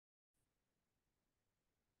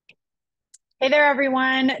Hey there,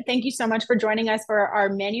 everyone. Thank you so much for joining us for our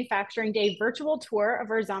Manufacturing Day virtual tour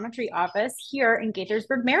of our Xometry office here in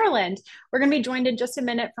Gaithersburg, Maryland. We're going to be joined in just a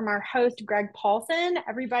minute from our host, Greg Paulson.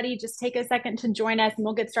 Everybody, just take a second to join us and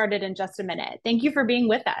we'll get started in just a minute. Thank you for being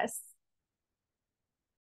with us.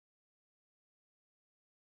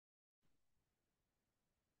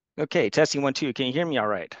 Okay, testing one, two. Can you hear me all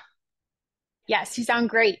right? Yes, you sound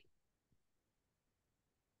great.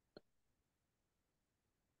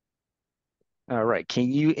 All right,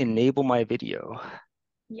 can you enable my video?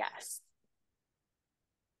 Yes.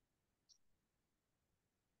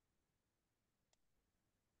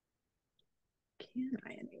 Can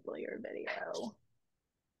I enable your video?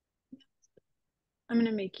 I'm going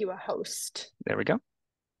to make you a host. There we go.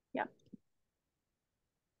 Yeah.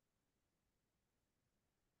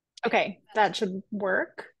 Okay, that should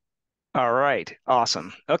work. All right,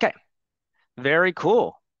 awesome. Okay, very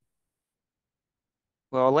cool.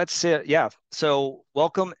 Well, let's see. Yeah, so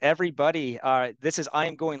welcome everybody. I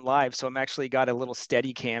am going live, so I'm actually got a little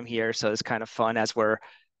steady cam here, so it's kind of fun as we're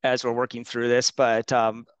working through this. But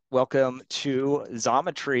welcome to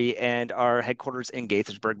Xometry and our headquarters in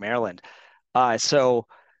Gaithersburg, Maryland. So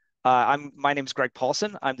my name is Greg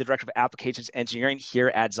Paulson. I'm the Director of Applications Engineering here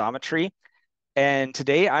at Xometry. And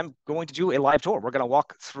today I'm going to do a live tour. We're going to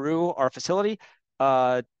walk through our facility,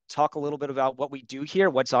 talk a little bit about what we do here,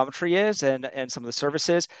 what Xometry is, and some of the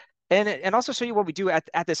services, and also show you what we do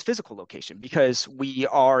at this physical location because we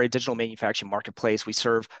are a digital manufacturing marketplace. We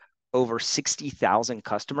serve over 60,000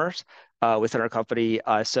 customers within our company.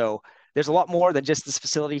 So there's a lot more than just this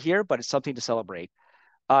facility here, but it's something to celebrate.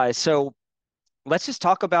 So let's just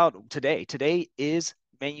talk about today. Today is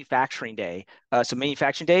Manufacturing Day. So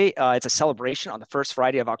Manufacturing Day, it's a celebration on the first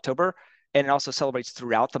Friday of October, and it also celebrates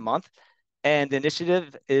throughout the month. And the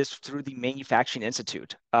initiative is through the Manufacturing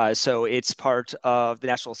Institute. So it's part of the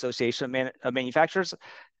National Association of Manufacturers,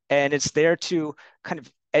 and it's there to kind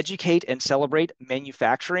of educate and celebrate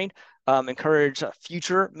manufacturing, encourage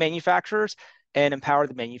future manufacturers, and empower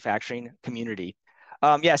the manufacturing community.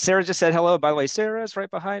 Yeah, Sarah just said hello. By the way, Sarah's right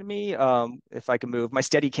behind me. If I can move, my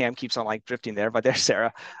steady cam keeps on like drifting there, but there's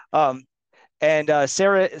Sarah. Um, and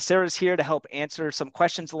Sarah's here to help answer some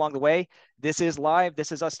questions along the way. This is live.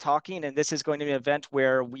 This is us talking, and this is going to be an event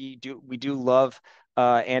where we do love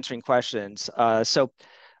answering questions.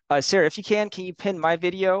 Sarah, if you can you pin my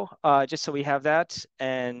video just so we have that,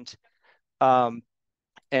 um,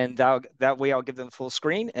 and that way I'll give them full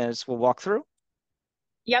screen as we'll walk through.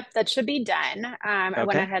 Yep, that should be done. I went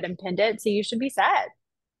Okay. ahead and pinned it, so you should be set.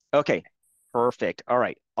 Okay. Perfect. All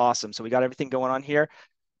right. Awesome. So we got everything going on here.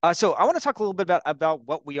 So I want to talk a little bit about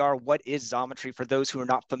what we are, what is Xometry for those who are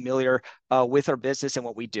not familiar with our business and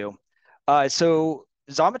what we do. So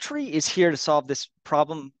Xometry is here to solve this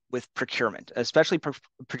problem with procurement, especially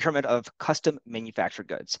procurement of custom manufactured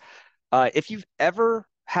goods. If you've ever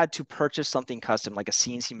had to purchase something custom, like a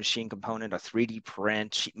CNC machine component, a 3D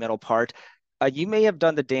print, sheet metal part, you may have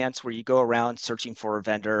done the dance where you go around searching for a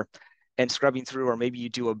vendor and scrubbing through, or maybe you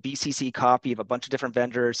do a BCC copy of a bunch of different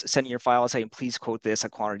vendors, sending your file saying, please quote this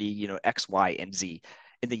at quantity, X, Y, and Z.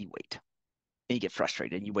 And then you wait and you get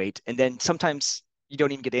frustrated and you wait. And then sometimes you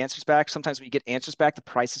don't even get answers back. Sometimes when you get answers back, the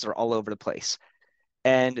prices are all over the place.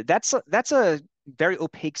 And that's a very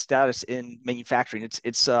opaque status in manufacturing.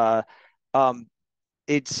 Um,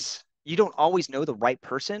 it's you don't always know the right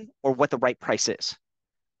person or what the right price is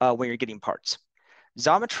when you're getting parts.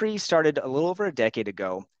 Xometry started a little over a decade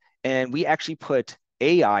ago, and we actually put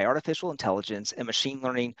AI, artificial intelligence, and machine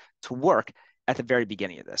learning to work at the very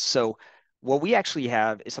beginning of this. So what we actually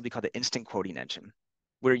have is something called the instant quoting engine,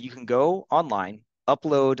 where you can go online,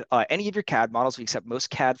 upload any of your CAD models. We accept most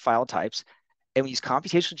CAD file types, and we use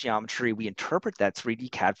computational geometry. We interpret that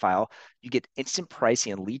 3D CAD file. You get instant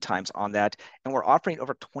pricing and lead times on that. And we're offering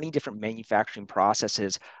over 20 different manufacturing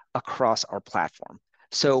processes across our platform.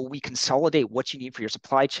 So we consolidate what you need for your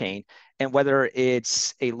supply chain. And whether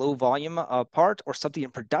it's a low volume part or something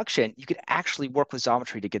in production, you could actually work with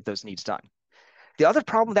Xometry to get those needs done. The other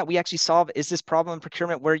problem that we actually solve is this problem in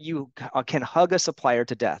procurement where you can hug a supplier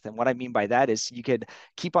to death. And what I mean by that is you could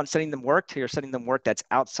keep on sending them work till you're sending them work that's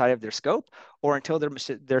outside of their scope or until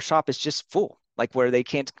their shop is just full, like where they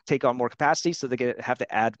can't take on more capacity, so they have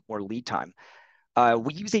to add more lead time.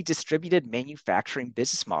 We use a distributed manufacturing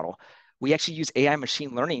business model. We actually use AI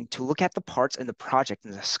machine learning to look at the parts in the project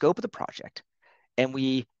and the scope of the project. And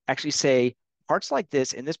we actually say parts like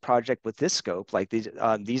this in this project with this scope, like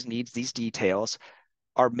these needs, these details,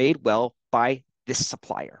 are made well by this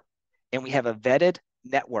supplier. And we have a vetted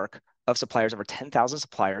network of suppliers, over 10,000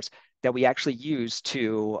 suppliers that we actually use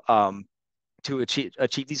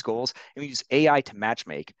achieve these goals, and we use AI to match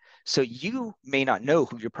make. So you may not know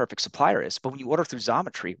who your perfect supplier is, but when you order through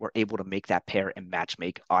Xometry, we're able to make that pair and match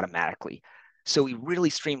make automatically. So we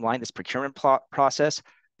really streamline this procurement process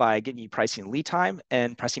by getting you pricing lead time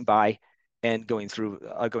and pressing buy and going through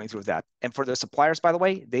that. And for the suppliers, by the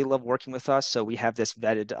way, they love working with us. So we have this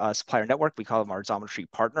vetted supplier network. We call them our Xometry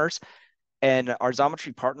partners. And our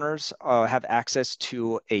Xometry partners have access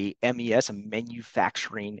to a MES, a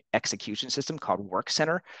manufacturing execution system called Work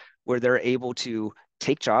Center, where they're able to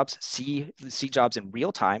take jobs, see jobs in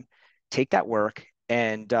real time, take that work,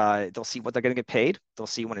 and they'll see what they're going to get paid. They'll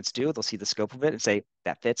see when it's due. They'll see the scope of it and say,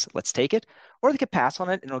 that fits, let's take it. Or they could pass on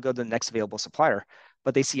it and it'll go to the next available supplier.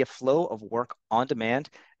 But they see a flow of work on demand,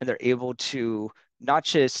 and they're able to not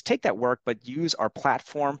just take that work, but use our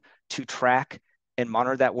platform to track and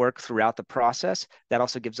monitor that work throughout the process. That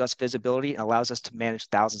also gives us visibility and allows us to manage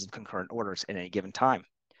thousands of concurrent orders at any given time.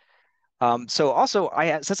 So also,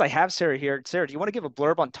 since I have Sarah here, Sarah, do you want to give a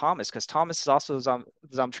blurb on Thomas? Because Thomas is also a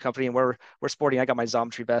Xometry company, and we're sporting. I got my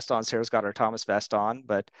Xometry vest on. Sarah's got her Thomas vest on.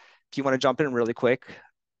 But if you want to jump in really quick.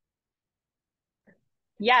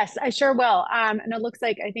 Yes, I sure will. And it looks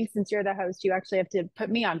like I think since you're the host, you actually have to put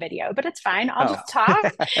me on video, but it's fine. I'll Oh, just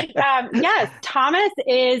talk. Yes, Thomas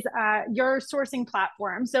is your sourcing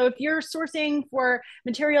platform. So if you're sourcing for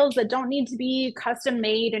materials that don't need to be custom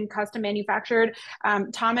made and custom manufactured,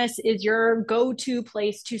 Thomas is your go-to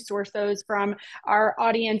place to source those from our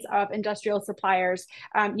audience of industrial suppliers.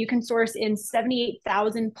 You can source in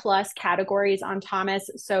 78,000 plus categories on Thomas.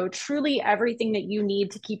 So truly everything that you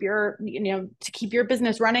need to keep your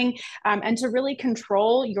business running, and to really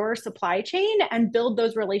control your supply chain and build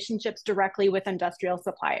those relationships directly with industrial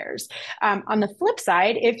suppliers. On the flip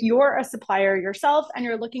side, if you're a supplier yourself and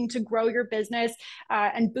you're looking to grow your business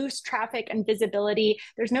and boost traffic and visibility,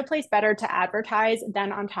 there's no place better to advertise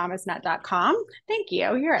than on thomasnet.com. Thank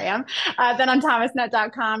you. Here I am. Then on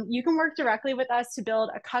thomasnet.com, you can work directly with us to build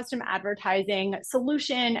a custom advertising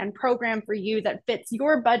solution and program for you that fits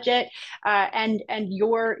your budget, and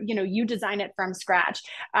you design it from scratch.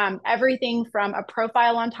 Everything from a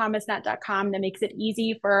profile on thomasnet.com that makes it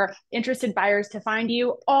easy for interested buyers to find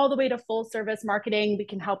you, all the way to full service marketing. We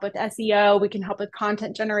can help with SEO, we can help with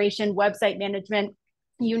content generation, website management,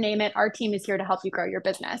 you name it. Our team is here to help you grow your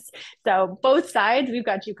business. So both sides, we've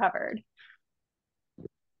got you covered.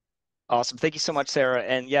 Awesome. Thank you so much, Sarah.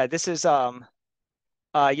 And yeah, this is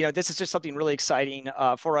this is just something really exciting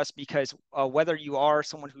for us, because whether you are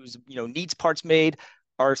someone who's needs parts made,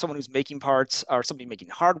 or someone who's making parts, or somebody making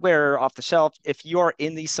hardware off the shelf, if you are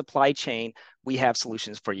in the supply chain, we have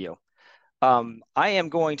solutions for you. I am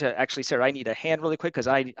going to actually, Sarah, I need a hand really quick, because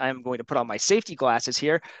I am going to put on my safety glasses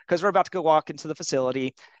here, because we're about to go walk into the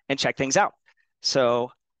facility and check things out.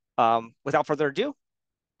 So without further adu,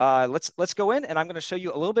 let's go in, and I'm going to show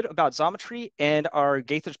you a little bit about Xometry and our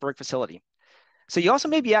Gaithersburg facility. So you also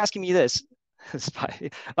may be asking me this.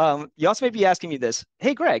 You also may be asking me this.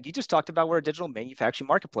 Hey, Greg, you just talked about we're a digital manufacturing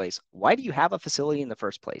marketplace. Why do you have a facility in the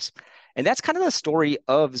first place? And that's kind of the story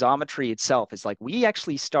of Xometry itself. Is like we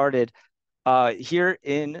actually started here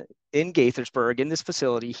in Gaithersburg, in this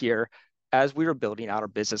facility here, as we were building out our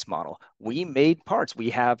business model. We made parts.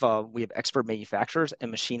 We have expert manufacturers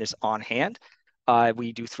and machinists on hand.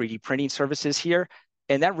 We do 3D printing services here.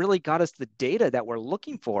 And that really got us the data that we're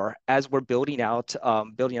looking for as we're building out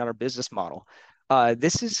our business model.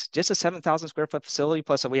 This is just a 7,000 square foot facility,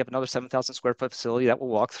 plus we have another 7,000 square foot facility that we'll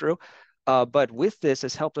walk through. But with this,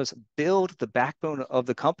 has helped us build the backbone of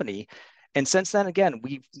the company. And since then, again,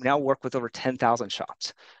 we now work with over 10,000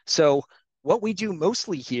 shops. So what we do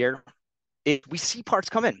mostly here is we see parts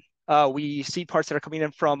come in. We see parts that are coming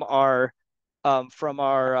in from our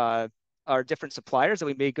different suppliers that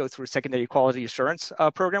we may go through a secondary quality assurance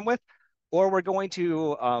program with, or we're going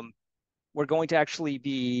to actually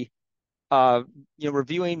be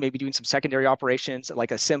reviewing, maybe doing some secondary operations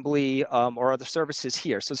like assembly or other services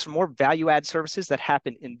here. So it's more value add services that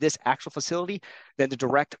happen in this actual facility than the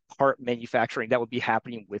direct part manufacturing that would be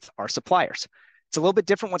happening with our suppliers. It's a little bit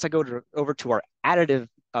different once I go over to our additive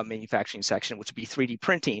manufacturing section, which would be 3D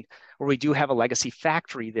printing, where we do have a legacy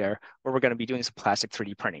factory there where we're going to be doing some plastic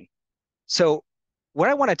 3D printing. So what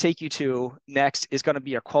I want to take you to next is going to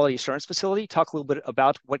be our quality assurance facility, talk a little bit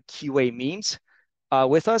about what QA means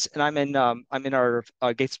with us. And I'm in our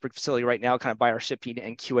Gaithersburg facility right now, kind of by our shipping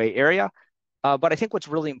and QA area. But I think what's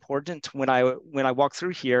really important when I walk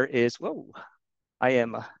through here is, whoa,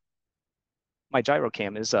 my gyro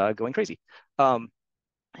cam is going crazy.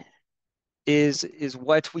 Is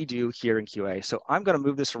what we do here in QA. So I'm going to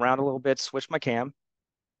move this around a little bit, switch my cam,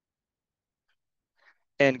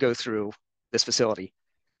 and go through this facility.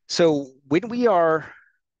 So when we are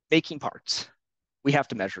making parts, we have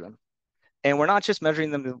to measure them. And we're not just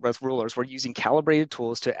measuring them with rulers, we're using calibrated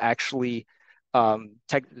tools to actually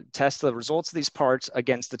test the results of these parts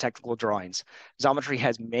against the technical drawings. Xometry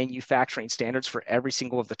has manufacturing standards for every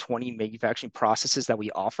single of the 20 manufacturing processes that we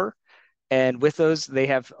offer. And with those, they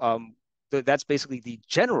have that's basically the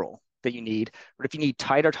general that you need. But if you need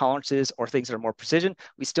tighter tolerances or things that are more precision,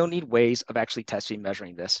 we still need ways of actually testing and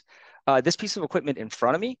measuring this. This piece of equipment in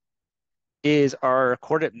front of me is our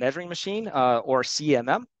coordinate measuring machine, or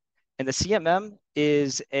CMM. And the CMM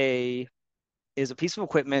is a piece of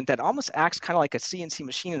equipment that almost acts kind of like a CNC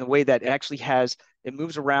machine in the way that it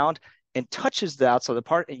moves around and touches the outside of the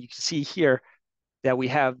part. And you can see here that we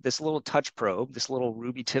have this little touch probe, this little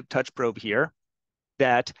ruby tip touch probe here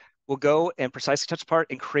that will go and precisely touch a part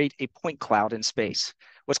and create a point cloud in space.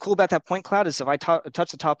 What's cool about that point cloud is if I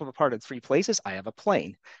touch the top of a part in 3 places, I have a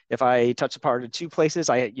plane. If I touch a part in 2 places,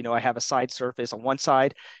 I have a side surface on one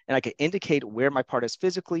side, and I can indicate where my part is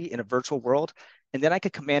physically in a virtual world, and then I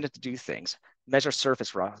can command it to do things, measure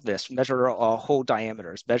surface roughness, measure hole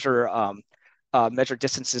diameters, measure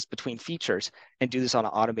distances between features, and do this on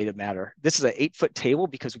an automated manner. This is an 8-foot table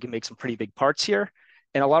because we can make some pretty big parts here.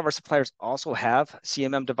 And a lot of our suppliers also have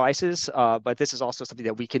CMM devices, but this is also something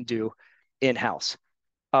that we can do in-house.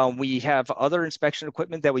 We have other inspection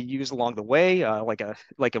equipment that we use along the way, like a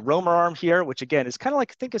roamer arm here, which again is kind of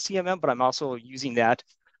like, think of CMM, but I'm also using that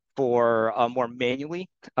for more manually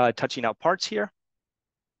touching out parts here.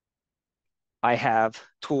 I have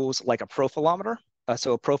tools like a profilometer.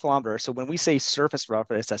 So a profilometer, so when we say surface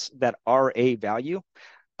roughness, that's that RA value,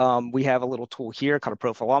 we have a little tool here called a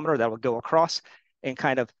profilometer that will go across and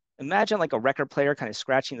kind of imagine like a record player kind of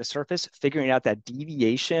scratching the surface, figuring out that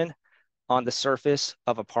deviation on the surface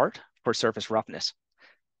of a part for surface roughness.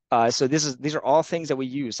 So these are all things that we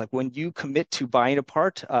use. Like when you commit to buying a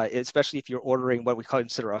part, especially if you're ordering what we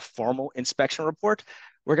consider a formal inspection report,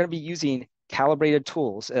 we're going to be using calibrated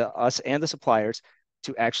tools, us and the suppliers,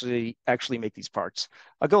 to actually make these parts.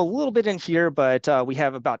 I'll go a little bit in here, but we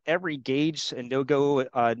have about every gauge and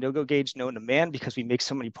no-go gauge known to man because we make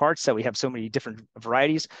so many parts that we have so many different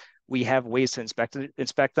varieties. We have ways to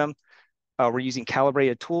inspect them. We're using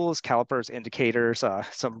calibrated tools, calipers, indicators,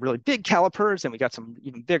 some really big calipers, and we got some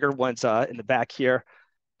even bigger ones in the back here.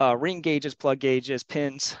 Ring gauges, plug gauges,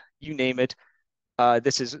 pins, you name it.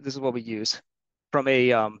 This is what we use. From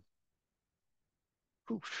a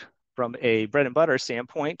from a bread and butter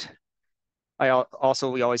standpoint, we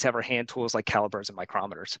always have our hand tools like calipers and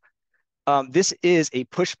micrometers. This is a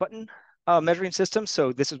push button measuring system.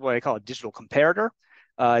 So this is what I call a digital comparator.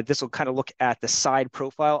 This will kind of look at the side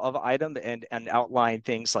profile of an item and outline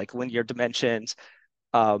things like linear dimensions,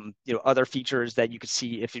 other features that you could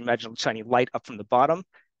see if you imagine shining light up from the bottom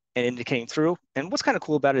and indicating through. And what's kind of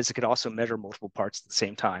cool about it is it could also measure multiple parts at the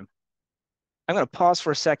same time. I'm going to pause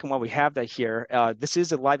for a second while we have that here. This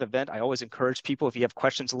is a live event. I always encourage people, if you have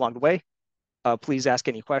questions along the way, please ask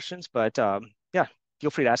any questions. But yeah,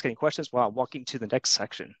 feel free to ask any questions while walking to the next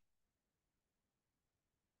section.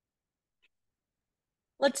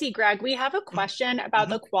 Let's see, Greg, we have a question about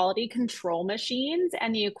the quality control machines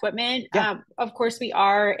and the equipment. Yeah. Of course, we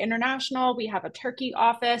are international. We have a Turkey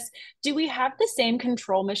office. Do we have the same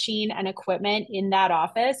control machine and equipment in that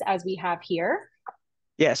office as we have here?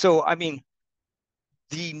 Yeah. So, I mean,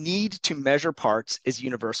 the need to measure parts is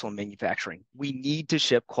universal in manufacturing. We need to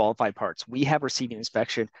ship qualified parts. We have receiving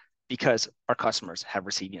inspection because our customers have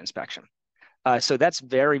receiving inspection. So that's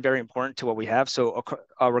very, very important to what we have. So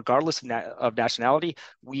regardless of nationality,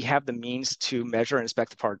 we have the means to measure and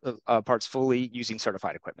inspect the parts fully using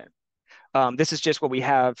certified equipment. This is just what we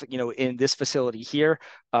have, in this facility here,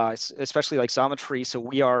 especially like Xometry. So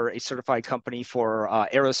we are a certified company for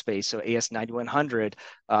aerospace, so AS 9100,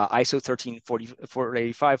 ISO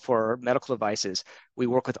 13485 for medical devices. We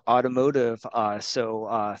work with automotive,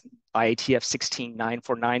 so IATF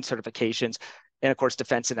 16949 certifications. And of course,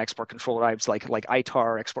 defense and export control types like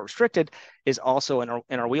ITAR, export restricted, is also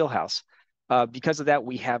in our wheelhouse. Because of that,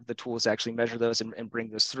 we have the tools to actually measure those and bring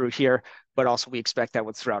those through here, but also we expect that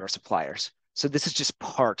throughout our suppliers. So this is just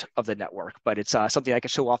part of the network, but it's something I can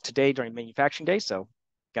show off today during manufacturing day, so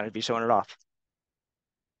going to be showing it off.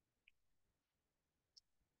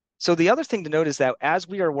 So the other thing to note is that as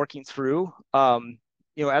we are working through,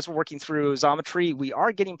 as we're working through Xometry, we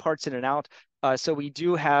are getting parts in and out. So we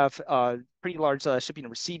do have a pretty large shipping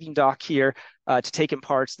and receiving dock here to take in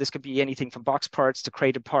parts. This could be anything from box parts to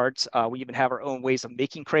crated parts. We even have our own ways of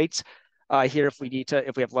making crates. here if we need to,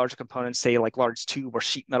 if we have larger components, say like large tube or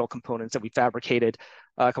sheet metal components that we fabricated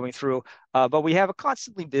coming through. But we have a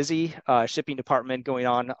constantly busy shipping department going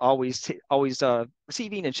on, always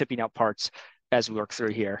receiving and shipping out parts as we work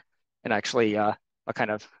through here. And actually, I'll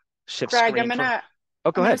kind of shift Greg, screen for. Oh,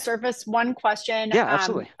 I'm go gonna ahead. surface one question. Yeah,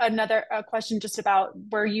 absolutely. Another question just about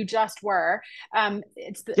where you just were. Yeah.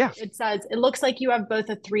 It says it looks like you have both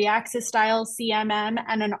a three-axis style CMM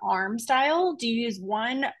and an arm style. Do you use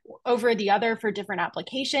one over the other for different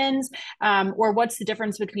applications, or what's the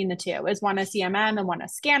difference between the two? Is one a CMM and one a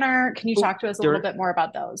scanner? Can you Oh, talk to us a little you're bit more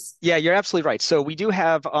about those? yeah, you're absolutely right. So we do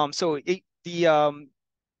have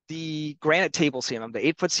the granite table CMM, the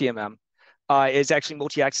 8-foot CMM, is actually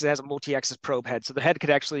multi-axis. It has a multi-axis probe head, so the head could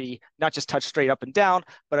actually not just touch straight up and down,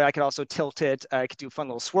 but I could also tilt it. I could do fun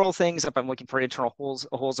little swirl things if I'm looking for internal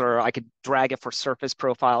holes, or I could drag it for surface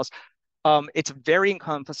profiles. It's a very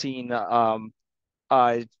encompassing uh,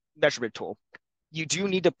 measurement tool. You do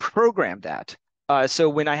need to program that. So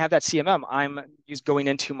when I have that CMM, I'm just going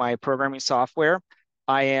into my programming software.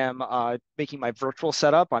 I am making my virtual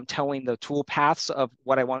setup. I'm telling the tool paths of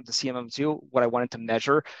what I want the CMM to do, what I want it to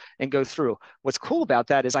measure, and go through. What's cool about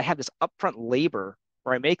that is I have this upfront labor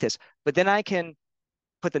where I make this, but then I can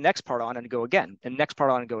put the next part on and go again, and next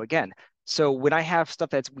part on and go again. So when I have stuff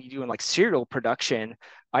that's we do in like serial production,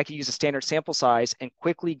 I can use a standard sample size and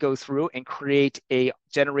quickly go through and create a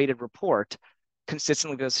generated report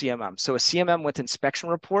consistently with a CMM. So a CMM with inspection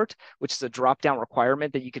report, which is a drop-down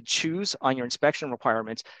requirement that you could choose on your inspection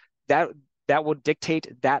requirements, that that will dictate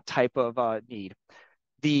that type of need.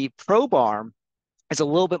 The probe arm is a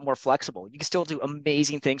little bit more flexible. You can still do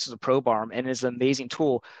amazing things with a probe arm, and it's an amazing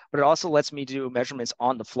tool, but it also lets me do measurements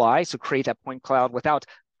on the fly. So create that point cloud without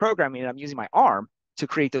programming it. I'm using my arm to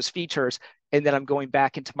create those features. And then I'm going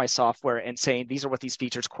back into my software and saying, these are what these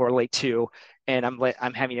features correlate to. And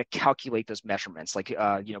I'm having to calculate those measurements, like,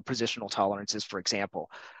 positional tolerances, for example.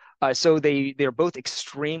 So they're both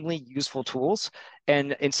extremely useful tools.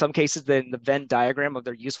 And in some cases, then the Venn diagram of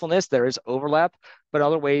their usefulness, there is overlap, but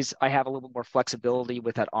other ways I have a little bit more flexibility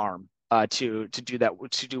with that arm to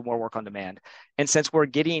do more work on demand. And since we're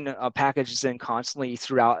getting packages in constantly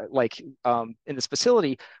throughout, like in this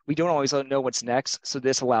facility, we don't always know what's next. So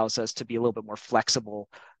this allows us to be a little bit more flexible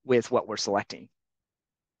with what we're selecting.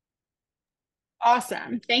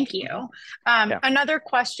 Awesome. Thank you. Mhm. Yeah. Another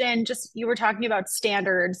question, just you were talking about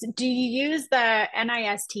standards. Do you use the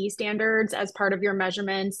NIST standards as part of your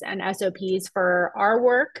measurements and SOPs for our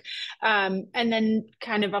work? And then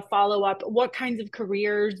kind of a follow-up, what kinds of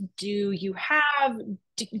careers do you have?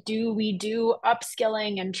 Do we do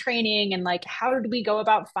upskilling and training? And like, how do we go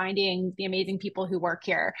about finding the amazing people who work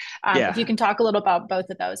here? If you Yeah. can talk a little about both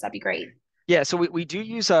of those, that'd be great. Yeah, so we do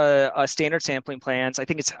use a standard sampling plans. I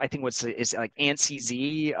think what's is like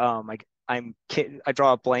ANSI-Z. I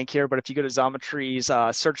draw a blank here, but if you go to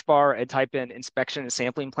Xometry's search bar and type in inspection and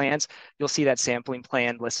sampling plans, you'll see that sampling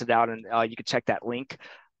plan listed out, and you can check that link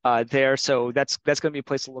there. So that's going to be a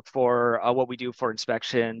place to look for what we do for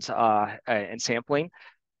inspections and sampling.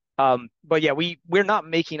 But yeah, we're not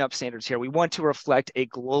making up standards here. We want to reflect a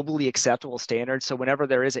globally acceptable standard. So whenever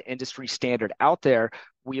there is an industry standard out there,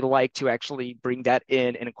 we like to actually bring that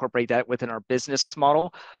in and incorporate that within our business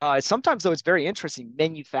model. Sometimes though, it's very interesting.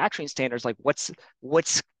 Manufacturing standards, like what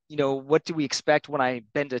do we expect when I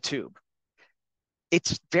bend a tube?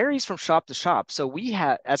 It varies from shop to shop. So we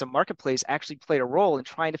have, as a marketplace, actually played a role in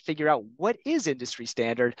trying to figure out what is industry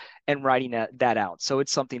standard and writing that out. So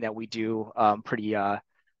it's something that we do pretty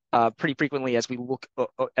frequently as we look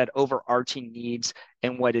at overarching needs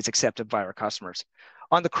and what is accepted by our customers.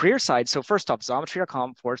 On the career side, so first off,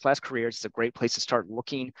 xometry.com/careers is a great place to start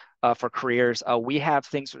looking for careers. We have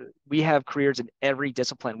careers in every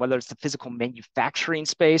discipline, whether it's the physical manufacturing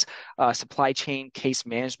space, supply chain, case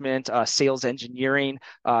management, sales engineering,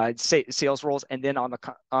 sales roles, and then on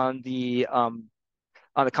the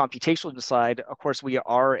computational side, of course, we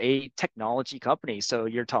are a technology company. So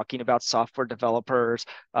you're talking about software developers,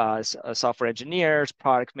 software engineers,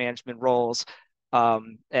 product management roles,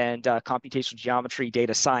 and computational geometry,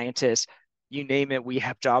 data scientists. You name it, we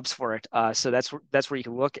have jobs for it. So that's where you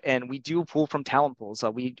can look. And we do pull from talent pools.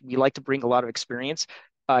 We like to bring a lot of experience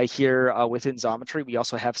here within Xometry. We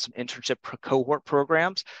also have some internship cohort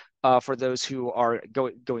programs for those who are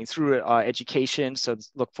going through education. So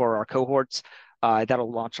look for our cohorts.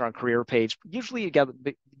 That'll launch on our career page. Usually, at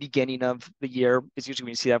the beginning of the year is usually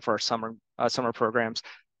when you see that for our summer programs.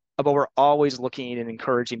 But we're always looking and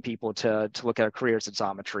encouraging people to look at our careers at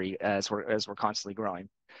Xometry as we're constantly growing.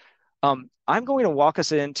 I'm going to walk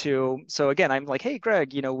us into. So again, I'm like, hey,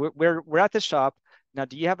 Greg, we're at this shop. Now,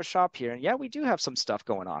 do you have a shop here? And yeah, we do have some stuff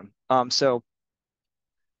going on. So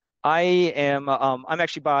I'm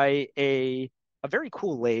actually by a very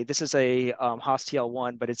cool lathe. This is a Haas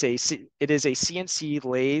TL1, but it is a CNC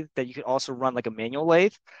lathe that you can also run like a manual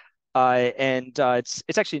lathe. And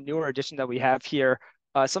it's actually a newer addition that we have here.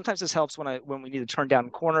 Sometimes this helps when we need to turn down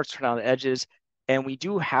corners, turn down the edges, and we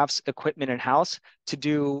do have equipment in house to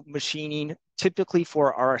do machining, typically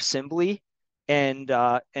for our assembly and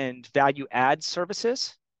value add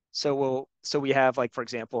services. So we have, like, for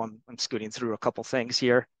example, I'm scooting through a couple things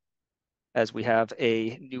here, as we have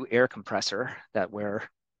a new air compressor that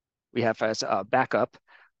we have as a backup.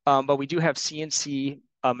 But we do have CNC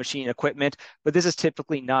machine equipment, but this is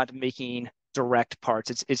typically not making direct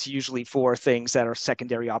parts. It's usually for things that are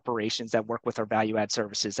secondary operations that work with our value add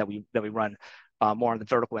services that we run more on the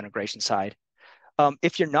vertical integration side.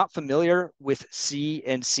 If you're not familiar with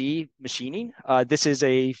CNC machining, this is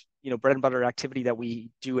a bread and butter activity that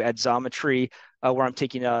we do at Xometry, where I'm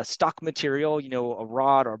taking a stock material, a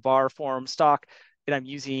rod or bar form stock, and I'm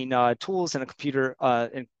using tools in a computer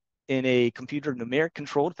in a computer numeric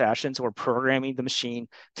controlled fashion. So we're programming the machine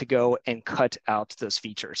to go and cut out those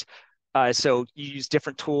features. So you use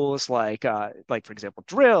different tools like for example,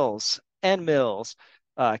 drills, end mills,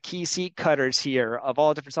 key seat cutters here of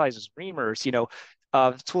all different sizes, reamers,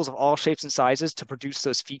 tools of all shapes and sizes to produce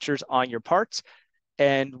those features on your parts.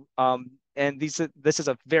 And this is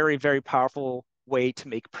a very, very powerful way to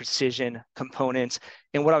make precision components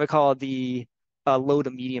in what I would call the low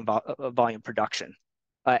to medium volume production.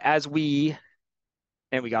 And we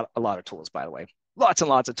got a lot of tools, by the way, lots and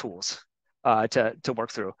lots of tools to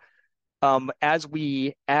work through. As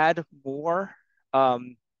we add more,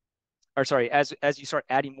 or sorry, as you start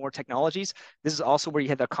adding more technologies, this is also where you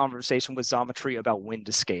had that conversation with Xometry about when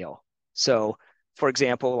to scale. So, for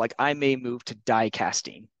example, like I may move to die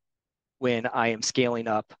casting when I am scaling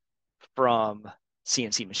up from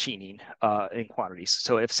CNC machining in quantities.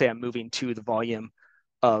 So if, say, I'm moving to the volume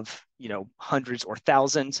of hundreds or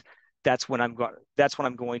thousands, that's when I'm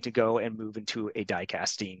going to go and move into a die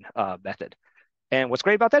casting method. And what's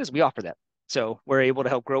great about that is we offer that. So we're able to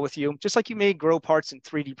help grow with you, just like you may grow parts in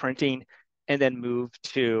 3D printing and then move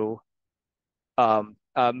into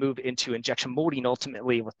injection molding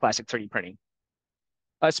ultimately with plastic 3D printing.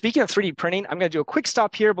 Speaking of 3D printing, I'm going to do a quick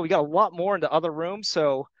stop here, but we got a lot more in the other room.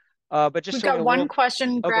 So, but just We've showing got a one little.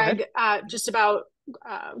 question, Oh, go ahead. Greg, just about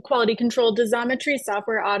quality control. Does Xometry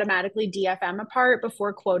software automatically DFM a part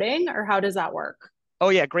before quoting, or how does that work? Oh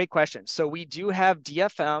yeah, great question. So we do have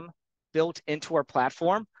DFM built into our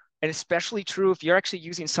platform, and especially true if you're actually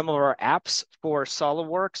using some of our apps for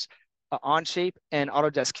SolidWorks, Onshape, and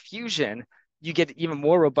Autodesk Fusion. You get even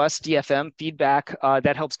more robust DFM feedback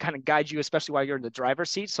that helps kind of guide you, especially while you're in the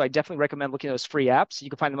driver's seat. So I definitely recommend looking at those free apps.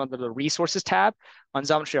 You can find them under the resources tab on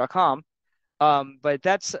Xometry.com.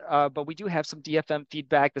 But we do have some DFM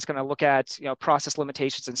feedback that's going to look at process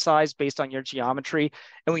limitations and size based on your geometry,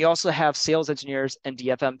 and we also have sales engineers and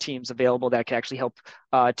DFM teams available that can actually help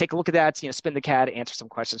take a look at that, spin the CAD, answer some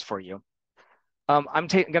questions for you. I'm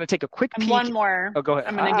going to take a quick And peek. one more Oh, go ahead.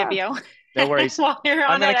 I'm going to give you No worries. while you're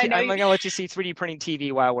on it. I know I'm you. gonna let you see 3D printing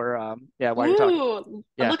TV while while you're talking. Ooh,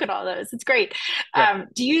 Yeah, look at all those. It's great. yeah.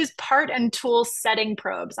 Do you use part and tool setting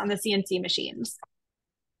probes on the CNC machines?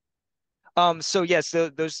 So yes,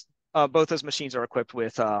 those both those machines are equipped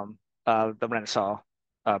with the Renaissance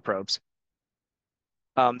probes.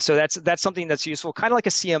 So that's something that's useful, kind of like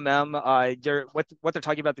a CMM. What they're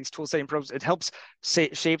talking about, these tool setting probes, it helps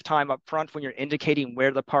shave time up front when you're indicating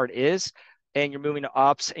where the part is, and you're moving to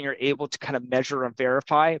ops, and you're able to kind of measure and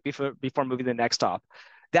verify before moving to the next op.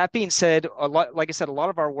 That being said, like I said, a lot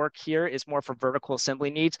of our work here is more for vertical assembly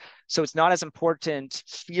needs, so it's not as important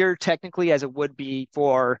here technically as it would be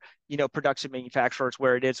for production manufacturers,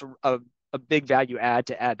 where it is a big value add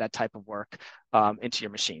to add that type of work into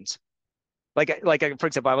your machines. For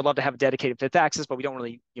example, I would love to have a dedicated fifth axis, but we don't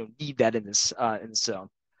really need that in this zone.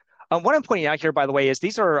 What I'm pointing out here, by the way, is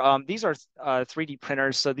these are 3D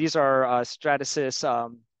printers. So these are Stratasys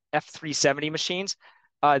F370 machines.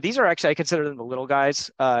 These are actually, I consider them the little guys.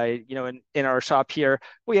 In our shop here,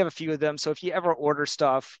 we have a few of them. So if you ever order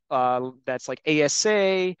stuff that's like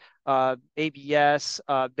ASA, ABS,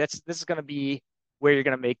 this is going to be where you're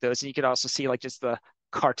going to make those. And you can also see like just the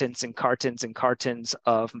cartons and cartons and cartons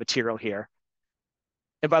of material here.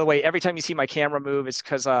 And by the way, every time you see my camera move, it's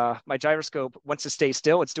because my gyroscope wants to stay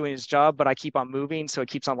still. It's doing its job, but I keep on moving, so it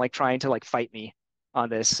keeps on like trying to like fight me on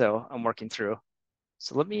this. So I'm working through.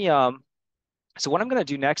 So let me so what I'm going to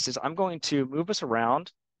do next is I'm going to move us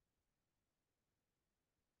around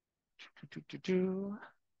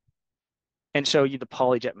and show you the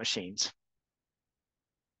PolyJet machines.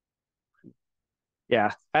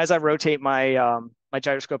 Yeah, as I rotate my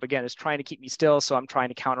gyroscope again, it's trying to keep me still, so I'm trying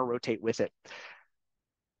to counter rotate with it.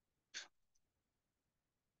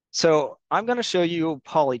 So I'm going to show you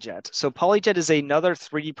PolyJet. So PolyJet is another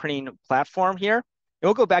 3D printing platform here. And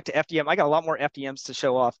we'll go back to FDM. I got a lot more FDMs to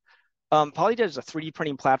show off. PolyJet is a 3D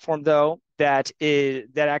printing platform, though, that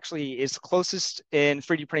actually is closest in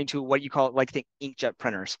 3D printing to what you call like the inkjet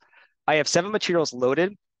printers. I have 7 materials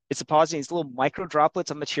loaded. It's depositing these little micro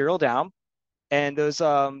droplets of material down, and those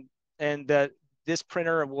and the this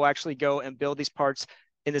printer will actually go and build these parts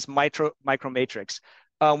in this micro matrix.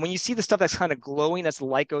 When you see the stuff that's kind of glowing as the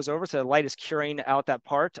light goes over, so the light is curing out that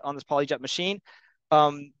part on this PolyJet machine,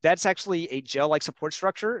 that's actually a gel-like support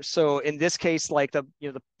structure. So in this case, like the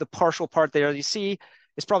partial part there you see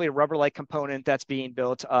is probably a rubber-like component that's being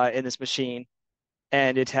built in this machine,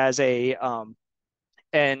 and it has a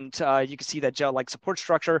you can see that gel-like support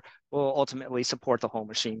structure will ultimately support the whole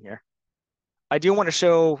machine here. I do want to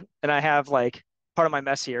show, and I have like part of my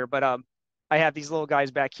mess here, but I have these little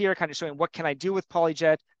guys back here kind of showing what can I do with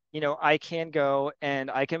PolyJet. I can go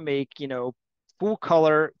and I can make, full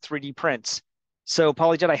color 3D prints. So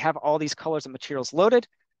PolyJet, I have all these colors and materials loaded.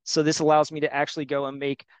 So this allows me to actually go and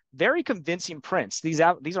make very convincing prints. These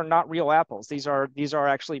are not real apples. These are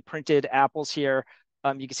actually printed apples here.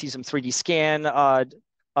 You can see some 3D scan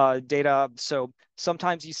data. So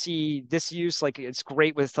sometimes you see this use, like it's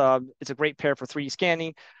great with, it's a great pair for 3D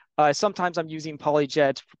scanning. Sometimes I'm using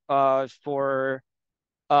PolyJet um,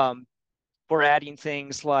 for adding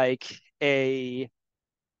things like a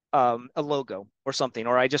logo or something,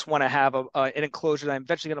 or I just want to have an enclosure that I'm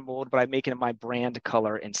eventually going to mold, but I make it in my brand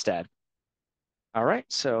color instead. All right,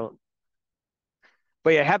 so,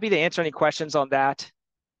 but yeah, happy to answer any questions on that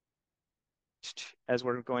as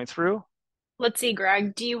we're going through. Let's see,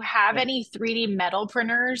 Greg, do you have Yeah. any 3D metal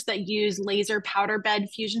printers that use laser powder bed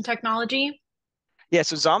fusion technology? Yeah,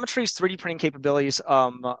 so Xometry's 3D printing capabilities,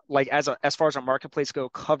 like as far as our marketplace go,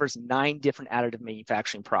 covers 9 different additive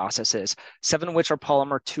manufacturing processes, 7 of which are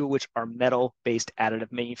polymer, 2 of which are metal-based additive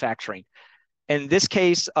manufacturing. In this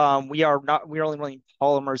case, we're only running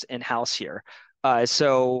polymers in-house here.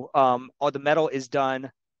 So all the metal is done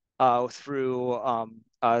through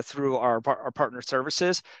our partner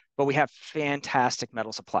services, but we have fantastic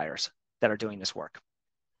metal suppliers that are doing this work.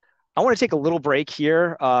 I want to take a little break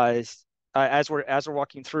here as we're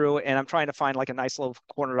walking through, and I'm trying to find like a nice little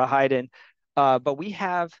corner to hide in. But we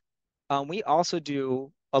also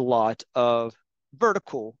do a lot of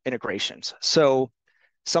vertical integrations. So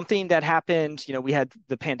something that happened, we had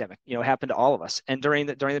the pandemic, happened to all of us. And during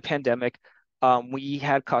the pandemic, we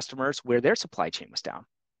had customers where their supply chain was down.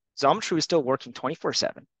 Xometry was still working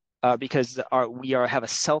 24/7 because have a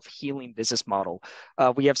self-healing business model.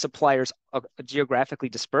 We have suppliers geographically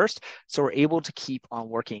dispersed, so we're able to keep on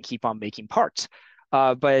working, keep on making parts.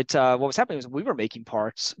 But what was happening was we were making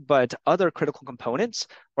parts, but other critical components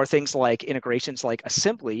or things like integrations like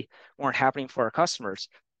assembly weren't happening for our customers.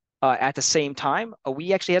 At the same time,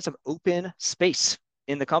 we actually had some open space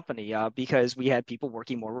in the company because we had people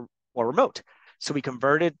working more remote. So we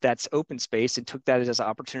converted that open space and took that as an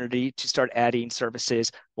opportunity to start adding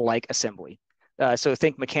services like assembly. So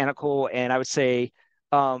think mechanical, and I would say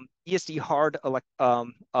ESD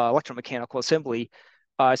electromechanical assembly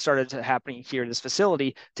started happening here in this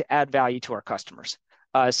facility to add value to our customers.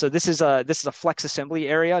 So this is a flex assembly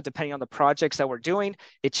area. Depending on the projects that we're doing,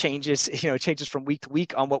 it changes. It changes from week to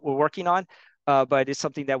week on what we're working on. But it's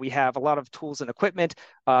something that we have a lot of tools and equipment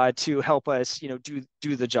to help us,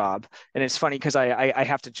 do the job. And it's funny because I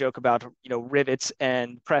have to joke about rivets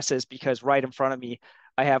and presses because right in front of me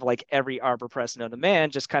I have like every arbor press known to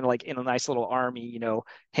man, just kind of like in a nice little army,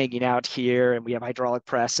 hanging out here. And we have hydraulic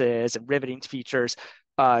presses and riveting features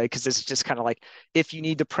because this is just kind of like if you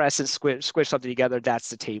need to press and squish something together, that's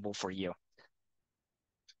the table for you.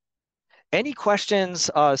 Any questions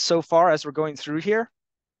so far as we're going through here?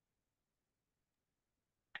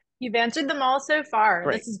 You've answered them all so far.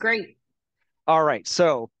 Great. This is great. All right.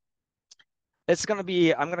 So I'm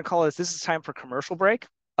going to call this is time for commercial break.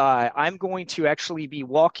 I'm going to actually be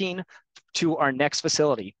walking to our next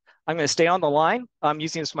facility. I'm going to stay on the line. I'm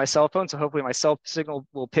using this for my cell phone, so hopefully my cell signal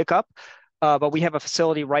will pick up. But we have a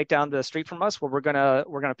facility right down the street from us where we're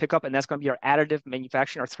gonna pick up, and that's going to be our additive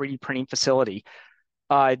manufacturing, our 3D printing facility.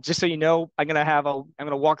 Just so you know, I'm gonna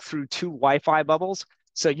walk through 2 Wi-Fi bubbles,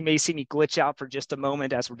 so you may see me glitch out for just a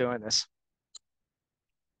moment as we're doing this.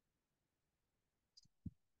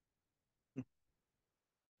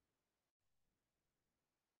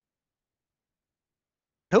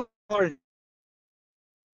 Nope.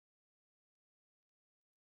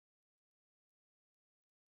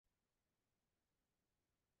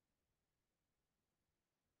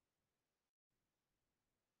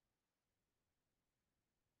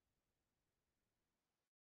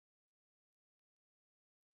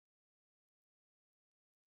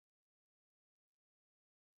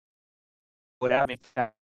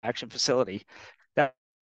 manufacturing facility. That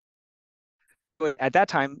at that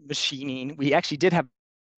time, machining, we actually did have.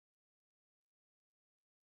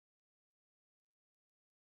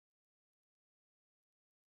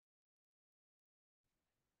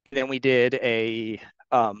 Then we did we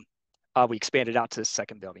expanded out to the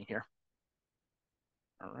second building here.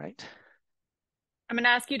 All right. I'm going to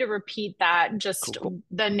ask you to repeat that, Cool, just cool.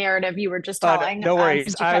 the narrative you were just No, telling, no worries.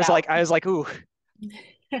 since you cut out. I was like, ooh,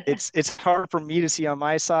 it's hard for me to see on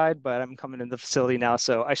my side, but I'm coming in the facility now,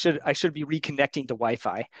 so I should be reconnecting to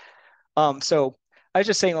Wi-Fi. So I was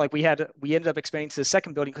just saying, like we ended up expanding to the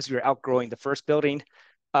second building because we were outgrowing the first building.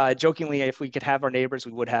 Jokingly, if we could have our neighbors,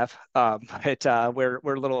 we would have. But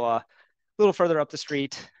we're a little further up the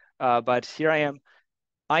street. But here I am.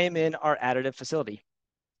 I am in our additive facility.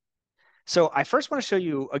 So I first want to show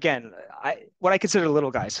you again what I consider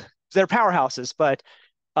little guys. They're powerhouses, but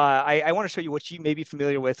I want to show you what you may be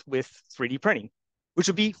familiar with 3D printing, which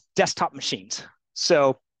would be desktop machines.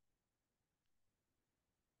 So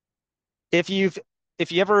if you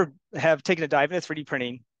ever have taken a dive into 3D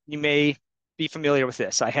printing, you may be familiar with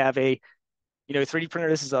this. I have a 3D printer.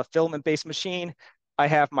 This is a filament-based machine. I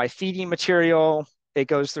have my feeding material. It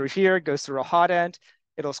goes through here, it goes through a hot end.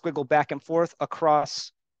 It'll squiggle back and forth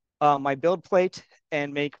across my build plate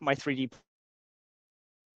and make my 3D.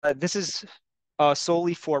 This is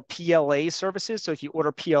solely for PLA services. So if you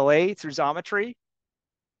order PLA through Xometry.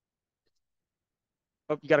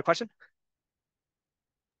 Oh, you got a question?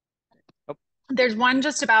 Oh. There's one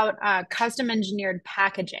just about custom engineered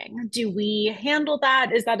packaging. Do we handle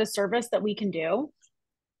that? Is that a service that we can do?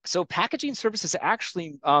 So packaging services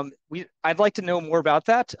actually, I'd like to know more about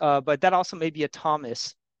that, but that also may be a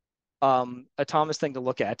Thomas thing to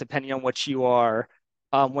look at, depending on what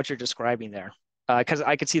what you're describing there. Because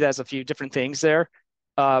I could see that as a few different things there.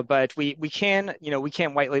 But we can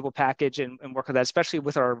white label package and work with that, especially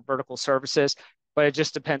with our vertical services. But it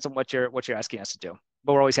just depends on what you're asking us to do.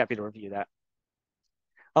 But we're always happy to review that.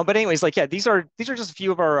 But anyways, like yeah, these are just a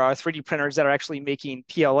few of our 3D printers that are actually making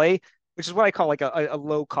PLA, which is what I call like a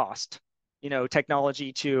low cost,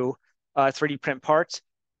 technology to 3D print parts.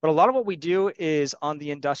 But a lot of what we do is on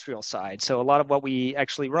the industrial side. So a lot of what we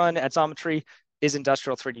actually run at Xometry is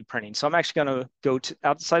industrial 3D printing. So I'm actually going to go to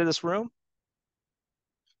outside of this room,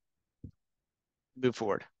 move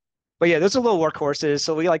forward. But yeah, those are little workhorses.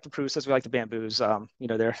 So we like the Prusas, we like the Bamboos.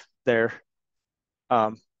 They're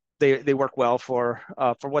um, they work well for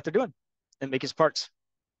what they're doing and making parts.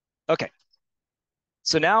 Okay,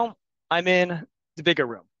 so now I'm in the bigger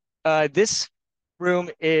room. This room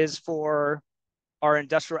is for our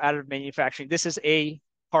industrial additive manufacturing. This is a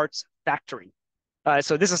parts factory.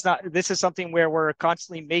 So this is something where we're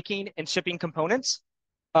constantly making and shipping components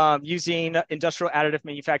using industrial additive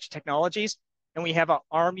manufacturing technologies, and we have an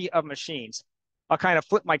army of machines. I'll kind of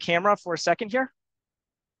flip my camera for a second here,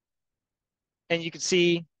 and you can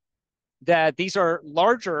see that these are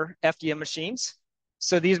larger FDM machines.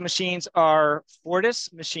 So these machines are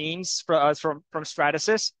Fortis machines from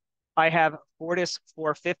Stratasys. I have Fortis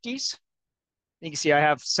 450s. You can see I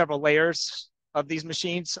have several layers of these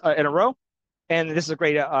machines in a row. And this is a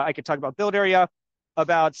great, I could talk about build area,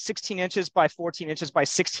 about 16 inches by 14 inches by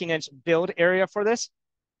 16-inch build area for this.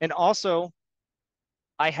 And also,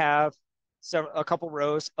 I have a couple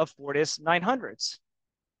rows of Fortis 900s.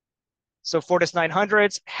 So Fortis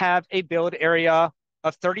 900s have a build area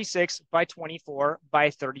of 36 by 24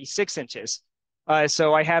 by 36 inches.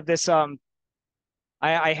 So I have this, I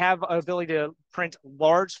have an ability to print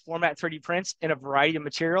large format 3D prints in a variety of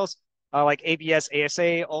materials, like ABS,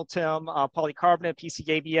 ASA, Ultim, polycarbonate,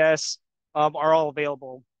 PC-ABS, are all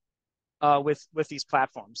available with these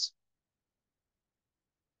platforms.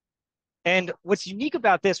 And what's unique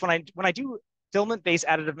about this, when I do filament-based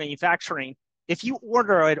additive manufacturing, if you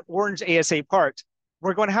order an orange ASA part,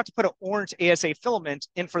 we're going to have to put an orange ASA filament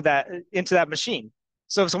into that machine.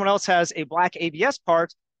 So if someone else has a black ABS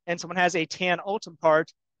part and someone has a tan Ultim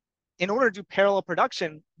part, in order to do parallel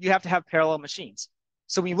production, you have to have parallel machines.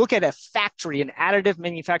 So when you look at a factory, an additive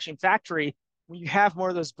manufacturing factory, when you have more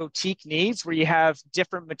of those boutique needs where you have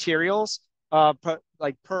different materials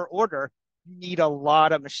per order, you need a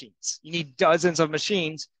lot of machines. You need dozens of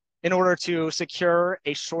machines in order to secure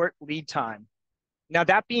a short lead time. Now,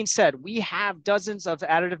 that being said, we have dozens of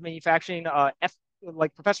additive manufacturing,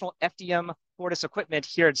 like professional FDM Fortis equipment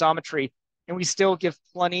here at Xometry, and we still give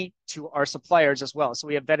plenty to our suppliers as well. So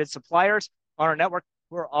we have vetted suppliers on our network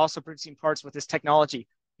who are also producing parts with this technology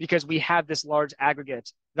because we have this large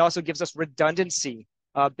aggregate. It also gives us redundancy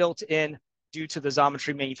built in due to the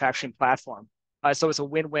Xometry manufacturing platform. So it's a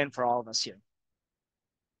win-win for all of us here.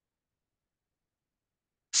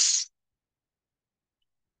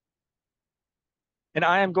 And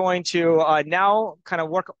I am going to now kind of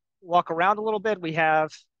walk around a little bit. We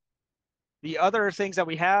have the other things that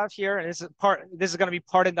we have here, and this is going to be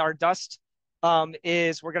part in our dust,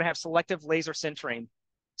 is we're going to have selective laser sintering.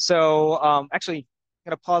 So actually,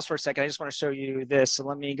 I'm going to pause for a second. I just want to show you this. So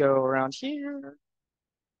let me go around here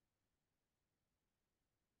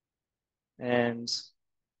and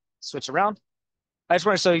switch around. I just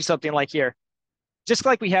want to show you something like here. Just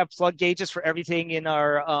like we have plug gauges for everything in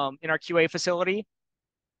our QA facility,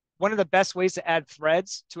 one of the best ways to add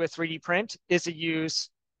threads to a 3D print is to use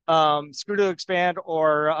screw to expand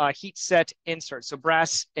or heat set inserts, so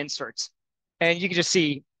brass inserts. And you can just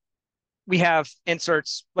see we have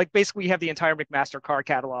inserts, like basically we have the entire McMaster car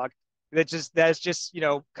catalog that's just,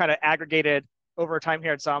 kind of aggregated over time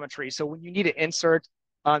here at Xometry. So when you need to insert,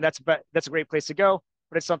 that's a great place to go.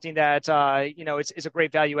 But it's something that it's a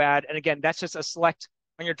great value add. And again, that's just a select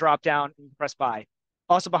on your drop down and you press buy.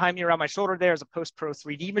 Also behind me around my shoulder there is a Post Pro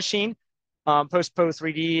 3D machine. Post Pro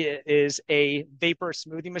 3D is a vapor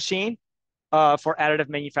smoothing machine for additive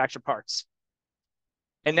manufacture parts.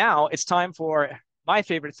 And now it's time for my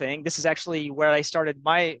favorite thing. This is actually where I started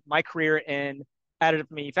my career in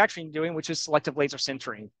additive manufacturing doing, which is selective laser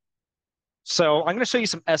sintering. So I'm going to show you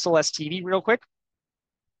some SLS TV real quick.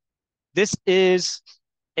 This is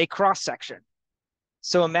a cross section.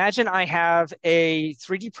 So imagine I have a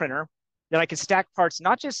 3D printer that I can stack parts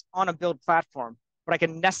not just on a build platform, but I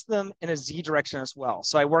can nest them in a Z direction as well.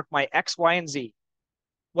 So I work my X, Y, and Z.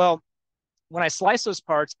 Well, when I slice those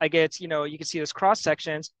parts, I get, you can see those cross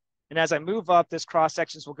sections. And as I move up, this cross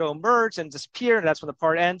sections will go merge and disappear. And that's when the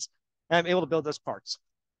part ends. And I'm able to build those parts.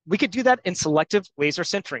 We could do that in selective laser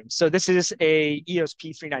sintering. So this is a EOS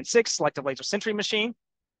P396 selective laser sintering machine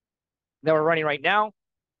that we're running right now.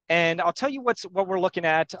 And I'll tell you what we're looking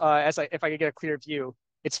at if I could get a clear view.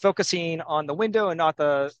 It's focusing on the window and not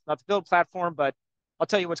the build platform, but I'll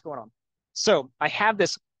tell you what's going on. So I have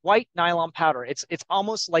this white nylon powder. It's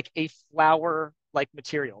almost like a flour-like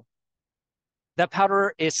material. That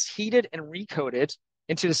powder is heated and recoated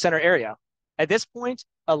into the center area. At this point,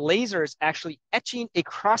 a laser is actually etching a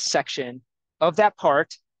cross-section of that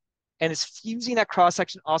part and is fusing that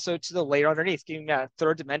cross-section also to the layer underneath, giving that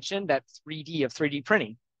third dimension, that 3D of 3D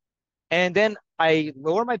printing. And then I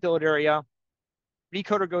lower my build area,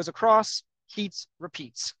 recoater goes across, heats,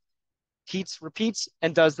 repeats,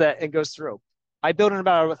 and does that and goes through. I build in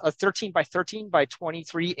about a 13 by 13 by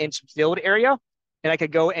 23 inch build area, and I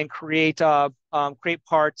could go and create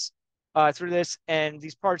parts through this. And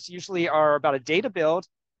these parts usually are about a day to build,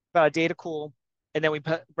 about a day to cool, and then we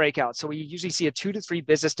break out. So we usually see a 2 to 3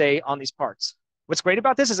 business day on these parts. What's great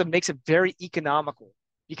about this is it makes it very economical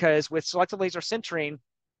because with selective laser sintering,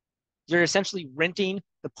 you're essentially renting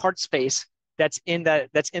the part space that's in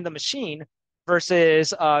the machine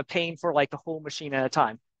versus paying for like the whole machine at a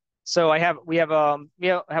time. So we have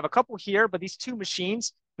a couple here, but these two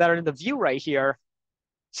machines that are in the view right here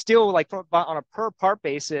still like on a per part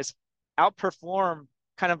basis outperform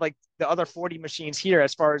kind of like the other 40 machines here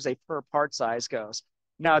as far as a per part size goes.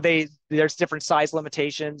 Now there's different size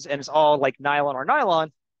limitations and it's all like nylon or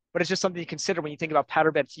nylon, but it's just something to consider when you think about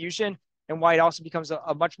powder bed fusion and why it also becomes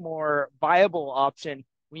a much more viable option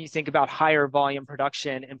when you think about higher volume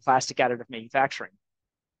production in plastic additive manufacturing.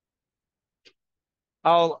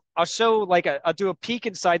 I'll show like I'll do a peek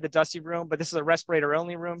inside the dusty room, but this is a respirator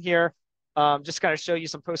only room here. Just kind of show you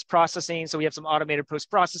some post-processing. So we have some automated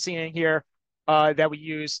post-processing in here that we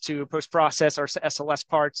use to post-process our SLS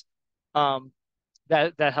parts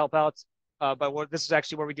that help out. But this is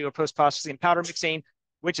actually where we do a post-processing powder mixing,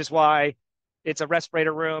 which is why it's a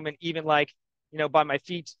respirator room. And even like, by my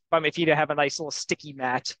feet, I have a nice little sticky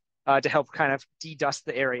mat to help kind of de-dust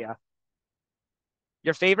the area.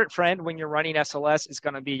 Your favorite friend when you're running SLS is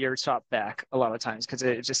going to be your shop vac a lot of times because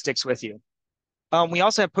it just sticks with you. We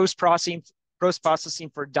also have post-processing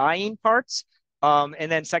for dyeing parts,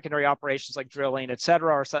 and then secondary operations like drilling, et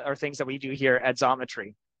cetera, are things that we do here at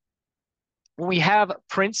Xometry. When we have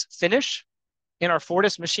prints finish in our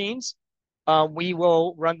Fortis machines, we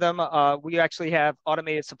will run them. We actually have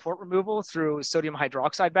automated support removal through sodium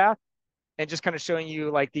hydroxide bath, and just kind of showing you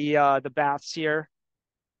like the baths here.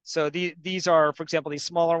 So these are, for example, these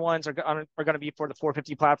smaller ones are going to be for the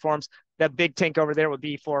 450 platforms. That big tank over there would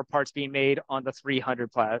be for parts being made on the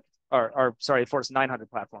 300 Fortis 900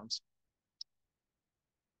 platforms.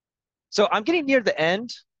 So I'm getting near the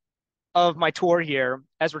end of my tour here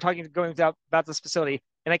as we're going about this facility,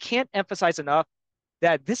 and I can't emphasize enough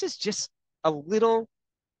that this is just a little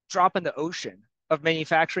drop in the ocean of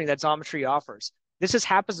manufacturing that Xometry offers. This just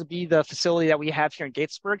happens to be the facility that we have here in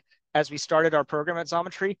Gaithersburg as we started our program at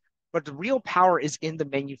Xometry, but the real power is in the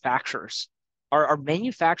manufacturers. our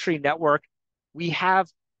manufacturing network, we have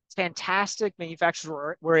fantastic manufacturers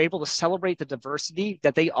who we're able to celebrate the diversity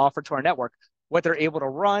that they offer to our network, what they're able to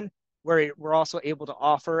run, where we're also able to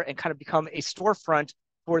offer and kind of become a storefront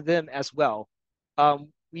for them as well.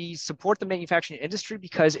 We support the manufacturing industry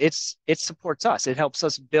because it supports us. It helps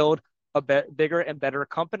us build a bigger and better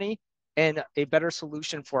company and a better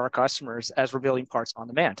solution for our customers as we're building parts on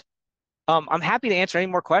demand. I'm happy to answer any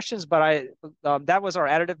more questions, but that was our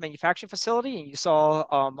additive manufacturing facility, and you saw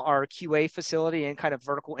our QA facility and kind of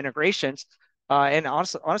vertical integrations. And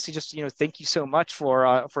honestly, just thank you so much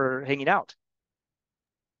for hanging out.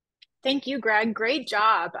 Thank you, Greg. Great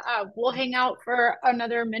job. We'll hang out for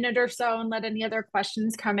another minute or so and let any other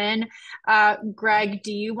questions come in. Greg,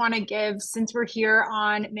 do you want to give, since we're here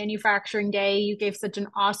on Manufacturing Day, you gave such an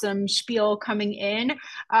awesome spiel coming in,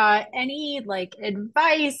 any like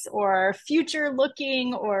advice or future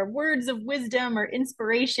looking or words of wisdom or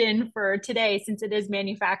inspiration for today, since it is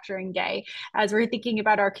Manufacturing Day, as we're thinking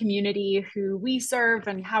about our community, who we serve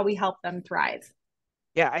and how we help them thrive?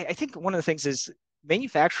 Yeah, I think one of the things is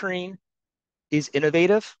manufacturing is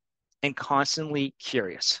innovative and constantly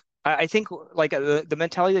curious. I think like the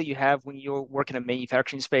mentality that you have when you work in a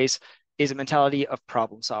manufacturing space is a mentality of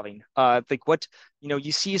problem solving. Like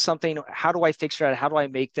you see something, how do I fix that? How do I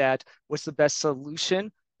make that? What's the best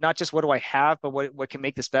solution? Not just what do I have, but what can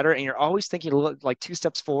make this better? And you're always thinking like two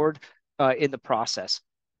steps forward in the process.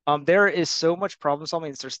 There is so much problem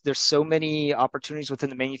solving. There's so many opportunities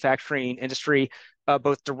within the manufacturing industry,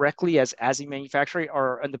 both directly as a manufacturer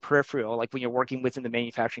or in the peripheral, like when you're working within the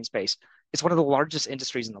manufacturing space. It's one of the largest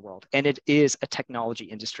industries in the world, and it is a technology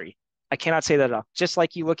industry. I cannot say that enough. Just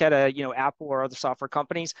like you look at Apple or other software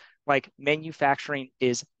companies, like manufacturing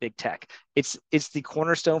is big tech. It's the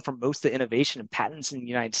cornerstone for most of the innovation and patents in the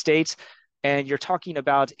United States, and you're talking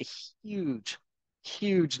about a huge,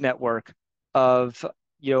 huge network of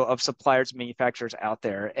of suppliers and manufacturers out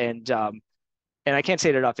there. And I can't say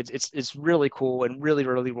it enough. It's really cool and really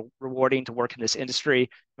rewarding to work in this industry.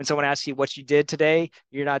 When someone asks you what you did today,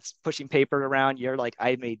 you're not pushing paper around. You're like,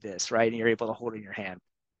 I made this, right? And you're able to hold it in your hand.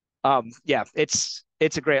 Yeah, it's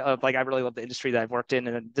a great like I really love the industry that I've worked in,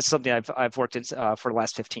 and this is something I've worked in for the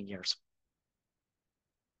last 15 years.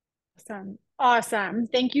 Awesome. Awesome.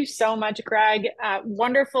 Thank you so much, Greg.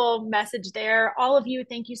 Wonderful message there. All of you,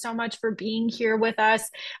 thank you so much for being here with us.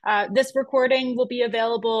 This recording will be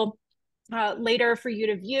available later for you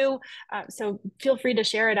to view. So feel free to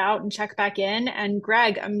share it out and check back in. And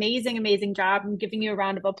Greg, amazing, amazing job. I'm giving you a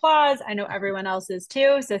round of applause. I know everyone else is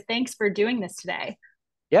too. So thanks for doing this today.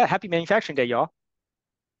 Yeah, happy Manufacturing Day, y'all.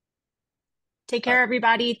 Take All right, care,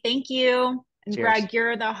 everybody. Thank you. And cheers. Greg,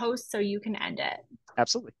 you're the host, so you can end it.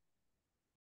 Absolutely.